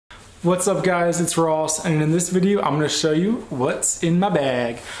What's up guys, it's Ross, and in this video I'm going to show you what's in my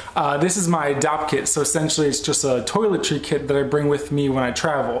bag. This is my Dopp kit, so essentially it's just a toiletry kit that I bring with me when I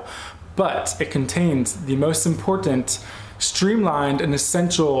travel. But it contains the most important, streamlined and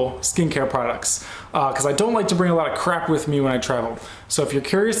essential skincare products. Because I don't like to bring a lot of crap with me when I travel. So if you're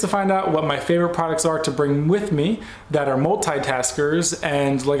curious to find out what my favorite products are to bring with me that are multitaskers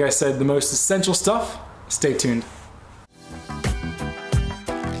and, like I said, the most essential stuff, stay tuned.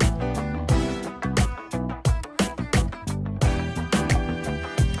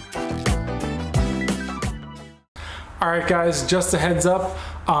 Alright guys, just a heads up,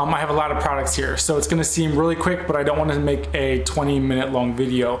 I have a lot of products here, so it's going to seem really quick, but I don't want to make a 20-minute long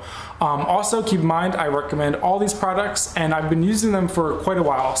video. Also, keep in mind, I recommend all these products, and I've been using them for quite a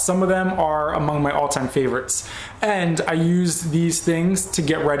while. Some of them are among my all-time favorites, and I use these things to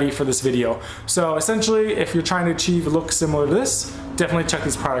get ready for this video. So essentially, if you're trying to achieve a look similar to this, definitely check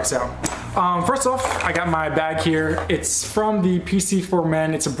these products out. First off, I got my bag here. It's from the PC for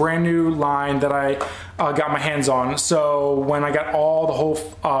Men. It's a brand new line that I got my hands on. So when I got all the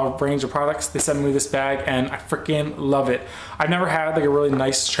whole range of products, they sent me this bag and I freaking love it. I've never had like a really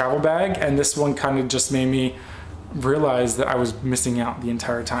nice travel bag, and this one kind of just made me realize that I was missing out the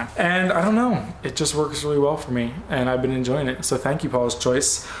entire time. And I don't know, it just works really well for me and I've been enjoying it. So thank you, Paula's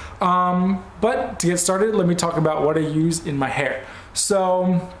Choice. But to get started, let me talk about what I use in my hair.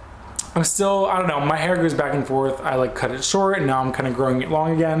 So I don't know, my hair goes back and forth. I like cut it short and now I'm kind of growing it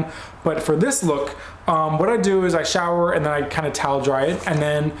long again. But for this look, what I do is I shower and then I kind of towel dry it, and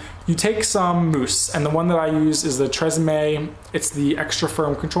then you take some mousse, and the one that I use is the Tresemme. It's the extra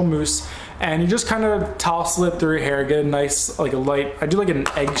firm control mousse, and you just kind of tousle it through your hair, get a nice, like a light, I do like an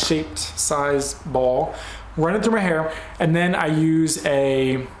egg-shaped size ball, run it through my hair, and then I use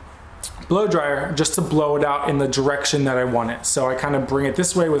a blow dryer just to blow it out in the direction that I want it. So I kind of bring it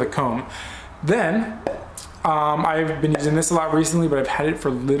this way with a comb. Then I've been using this a lot recently, but I've had it for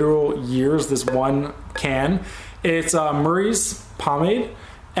literal years, this one can. It's Murray's pomade,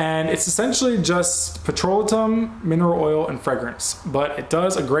 and it's essentially just petroleum, mineral oil, and fragrance. But it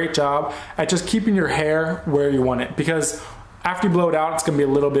does a great job at just keeping your hair where you want it, because after you blow it out, it's gonna be a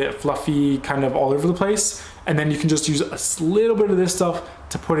little bit fluffy, kind of all over the place. And then you can just use a little bit of this stuff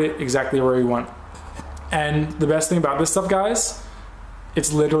to put it exactly where you want. And the best thing about this stuff, guys,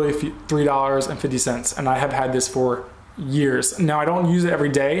 it's literally $3.50, and I have had this for years. Now, I don't use it every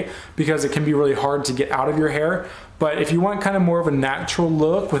day because it can be really hard to get out of your hair, but if you want kind of more of a natural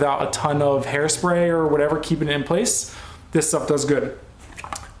look without a ton of hairspray or whatever keeping it in place, this stuff does good.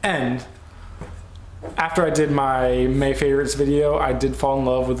 And after I did my May favorites video, I did fall in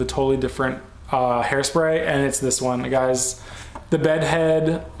love with a totally different hairspray, and it's this one, guys. The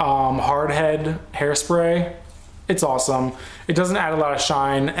Bedhead Hardhead hairspray. It's awesome. It doesn't add a lot of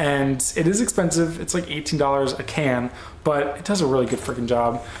shine, and it is expensive. It's like $18 a can, but it does a really good freaking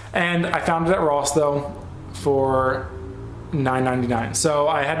job. And I found it at Ross though for $9.99. So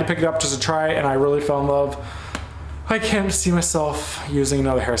I had to pick it up just to try it, and I really fell in love. I can't see myself using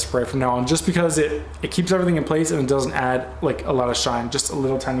another hairspray from now on, just because it keeps everything in place and it doesn't add like a lot of shine, just a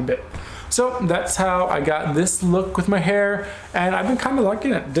little tiny bit. So that's how I got this look with my hair, and I've been kind of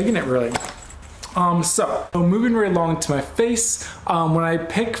liking it, digging it really. So moving right along to my face, when I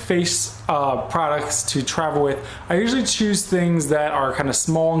pick face products to travel with, I usually choose things that are kind of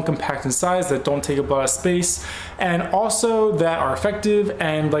small and compact in size, that don't take up a lot of space, and also that are effective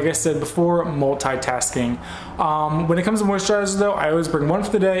and, like I said before, multitasking. When it comes to moisturizers though, I always bring one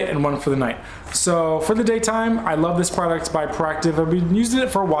for the day and one for the night. So for the daytime, I love this product by Proactiv. I've been using it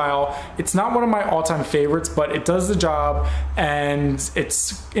for a while. It's not one of my all-time favorites, but it does the job, and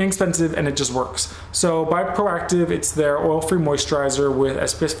it's inexpensive and it just works. So by Proactiv, it's their oil-free moisturizer with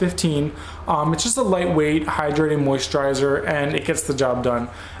SPF 15. It's just a lightweight, hydrating moisturizer, and it gets the job done.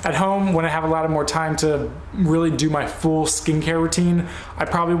 At home, when I have a lot more time to really do my full skincare routine, I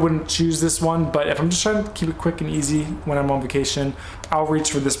probably wouldn't choose this one, but if I'm just trying to keep it quick and easy when I'm on vacation, I'll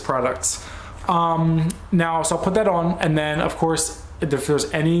reach for this product. Now, so I'll put that on, and then of course, if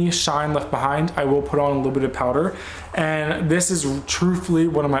there's any shine left behind, I will put on a little bit of powder. And this is truthfully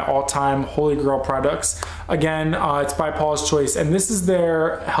one of my all-time holy grail products. Again, it's by Paula's Choice, and this is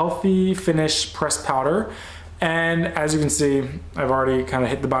their Healthy Finish Pressed Powder. And as you can see, I've already kind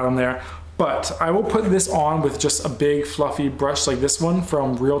of hit the bottom there, but I will put this on with just a big fluffy brush like this one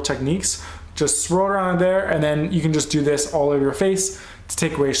from Real Techniques. Just swirl it around there, and then you can just do this all over your face to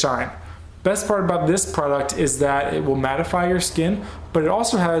take away shine. Best part about this product is that it will mattify your skin, but it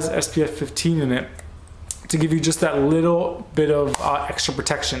also has SPF 15 in it to give you just that little bit of extra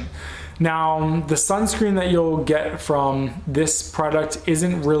protection. Now, the sunscreen that you'll get from this product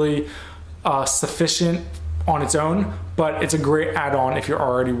isn't really sufficient on its own, but it's a great add-on if you're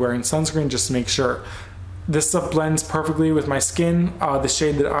already wearing sunscreen, just to make sure. This stuff blends perfectly with my skin. The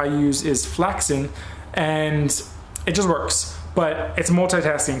shade that I use is Flaxen, and it just works. But it's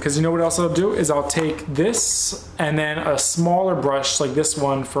multitasking, because you know what else I'll do is I'll take this and then a smaller brush like this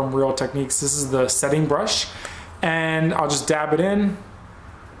one from Real Techniques. This is the setting brush, and I'll just dab it in.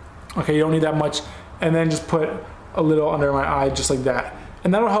 Okay, you don't need that much, and then just put a little under my eye just like that,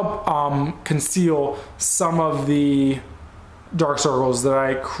 and that'll help conceal some of the dark circles that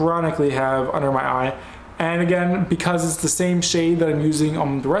I chronically have under my eye. And again, because it's the same shade that I'm using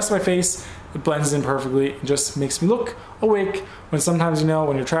on the rest of my face, it blends in perfectly. It just makes me look awake when sometimes, you know,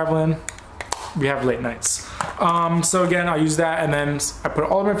 when you're traveling, we have late nights. So again, I'll use that, and then I put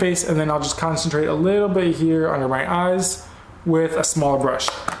it all over my face, and then I'll just concentrate a little bit here under my eyes with a smaller brush.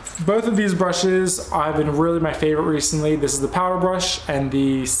 Both of these brushes have been really my favorite recently. This is the powder brush and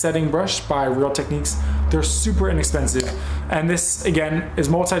the setting brush by Real Techniques. They're super inexpensive. And this, again, is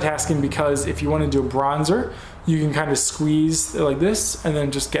multitasking, because if you want to do a bronzer, you can kind of squeeze it like this and then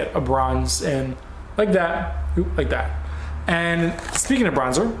just get a bronze in like that, like that. And speaking of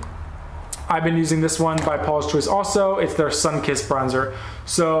bronzer, I've been using this one by Paula's Choice also. It's their Sun Kiss bronzer.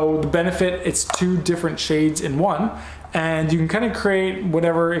 So the benefit, it's 2 different shades in one, and you can kind of create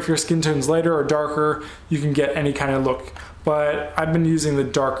whatever. If your skin tone's lighter or darker, you can get any kind of look. But I've been using the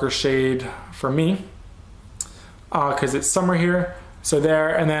darker shade for me, because it's summer here. So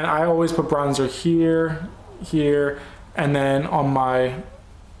there, and then I always put bronzer here, here, and then on my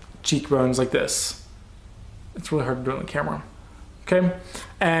cheekbones like this. It's really hard to do it on the camera. Okay,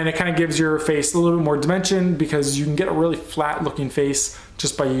 and it kind of gives your face a little bit more dimension, because you can get a really flat looking face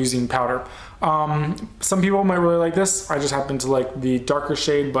just by using powder. Some people might really like this. I just happen to like the darker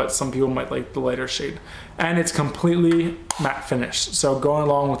shade, but some people might like the lighter shade. And it's completely matte finish. So going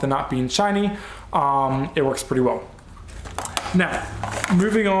along with it not being shiny, it works pretty well. Now,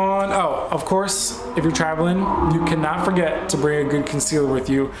 moving on. Oh, of course, if you're traveling, you cannot forget to bring a good concealer with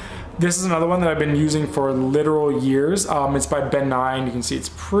you. This is another one that I've been using for literal years. It's by Ben 9. You can see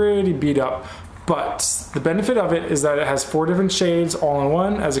it's pretty beat up, but the benefit of it is that it has 4 different shades all in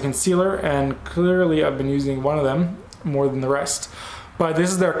one as a concealer, and clearly I've been using one of them more than the rest. But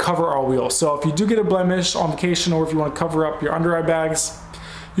this is their cover all wheel. So if you do get a blemish on vacation, or if you want to cover up your under eye bags,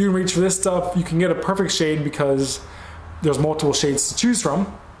 you can reach for this stuff. You can get a perfect shade because there's multiple shades to choose from.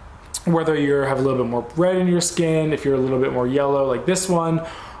 Whether you have a little bit more red in your skin, if you're a little bit more yellow like this one,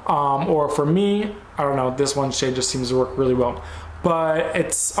 or for me, I don't know, this one shade just seems to work really well. But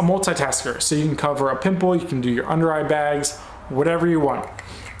it's a multitasker, so you can cover a pimple, you can do your under eye bags, whatever you want.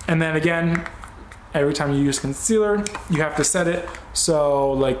 And then again, every time you use concealer, you have to set it.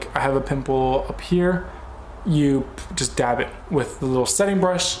 So like I have a pimple up here, you just dab it with the little setting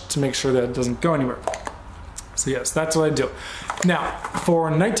brush to make sure that it doesn't go anywhere. So yes, that's what I do. Now,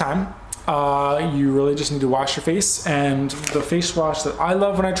 for nighttime, you really just need to wash your face, and the face wash that I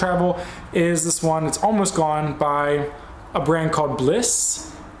love when I travel is this one. It's almost gone, by a brand called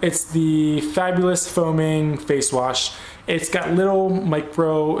Bliss. It's the Fabulous Foaming Face Wash. It's got little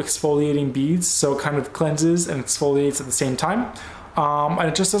micro exfoliating beads, so it kind of cleanses and exfoliates at the same time. And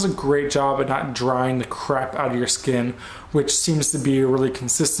it just does a great job at not drying the crap out of your skin, which seems to be a really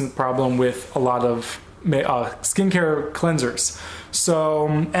consistent problem with a lot of skincare cleansers. So,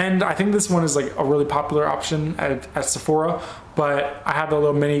 and I think this one is like a really popular option at Sephora, but I have the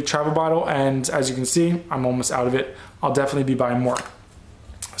little mini travel bottle, and as you can see, I'm almost out of it. I'll definitely be buying more.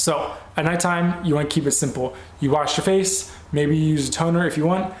 So at nighttime, you want to keep it simple. You wash your face, maybe you use a toner if you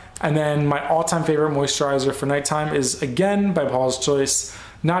want, and then my all-time favorite moisturizer for nighttime is, again, by Paula's Choice.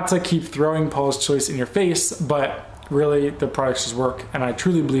 Not to keep throwing Paula's Choice in your face, but really the products just work, and I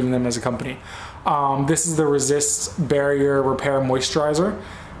truly believe in them as a company. This is the Resist Barrier Repair Moisturizer,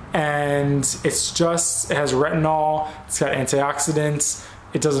 and it has retinol, it's got antioxidants.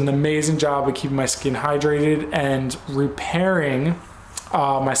 It does an amazing job of keeping my skin hydrated and repairing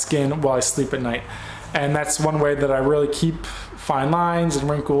my skin while I sleep at night. And that's one way that I really keep fine lines and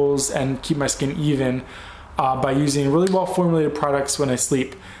wrinkles and keep my skin even, by using really well formulated products when I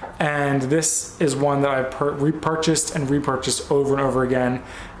sleep. And this is one that I've repurchased and repurchased over and over again.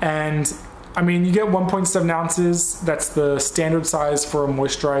 And I mean, you get 1.7 ounces. That's the standard size for a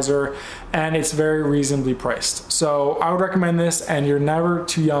moisturizer, and it's very reasonably priced. So I would recommend this, and you're never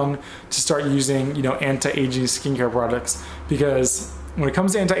too young to start using, you know, anti-aging skincare products, because when it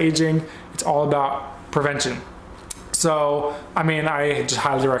comes to anti-aging, it's all about prevention. So, I mean, I just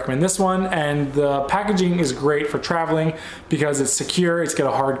highly recommend this one, and the packaging is great for traveling because it's secure, it's got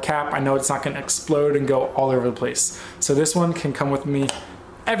a hard cap. I know it's not gonna explode and go all over the place. So this one can come with me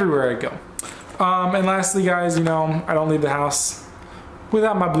everywhere I go. And lastly, guys, you know, I don't leave the house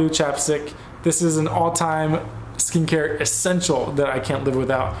without my blue chapstick. This is an all-time skincare essential that I can't live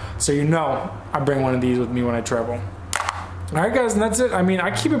without. So you know I bring one of these with me when I travel. Alright guys, and that's it. I mean,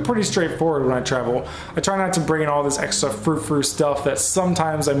 I keep it pretty straightforward when I travel. I try not to bring in all this extra frou-frou stuff that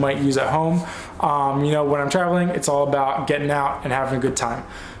sometimes I might use at home. You know, when I'm traveling, it's all about getting out and having a good time.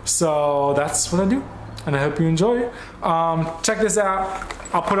 So that's what I do, and I hope you enjoy. Check this out.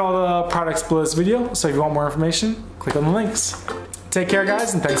 I'll put all the products below this video, so if you want more information, click on the links. Take care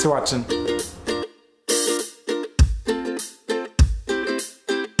guys, and thanks for watching.